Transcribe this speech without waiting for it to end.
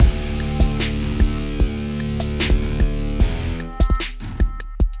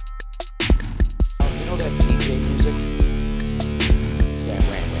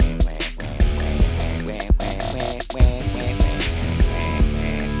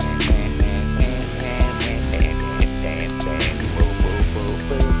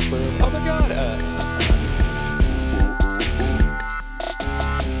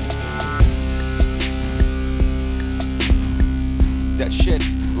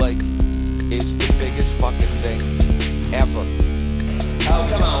like is the biggest fucking thing ever. Oh,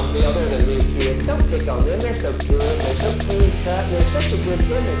 come on, Bill, they're the new kids. Don't pick on them. They're so good. They're so clean cut. They're such a good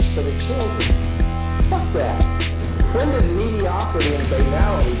image for the children. Fuck that. When did mediocrity and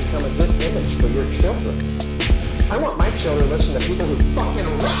banality become a good image for your children? I want my children to listen to people who fucking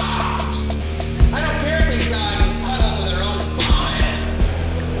rock. I don't care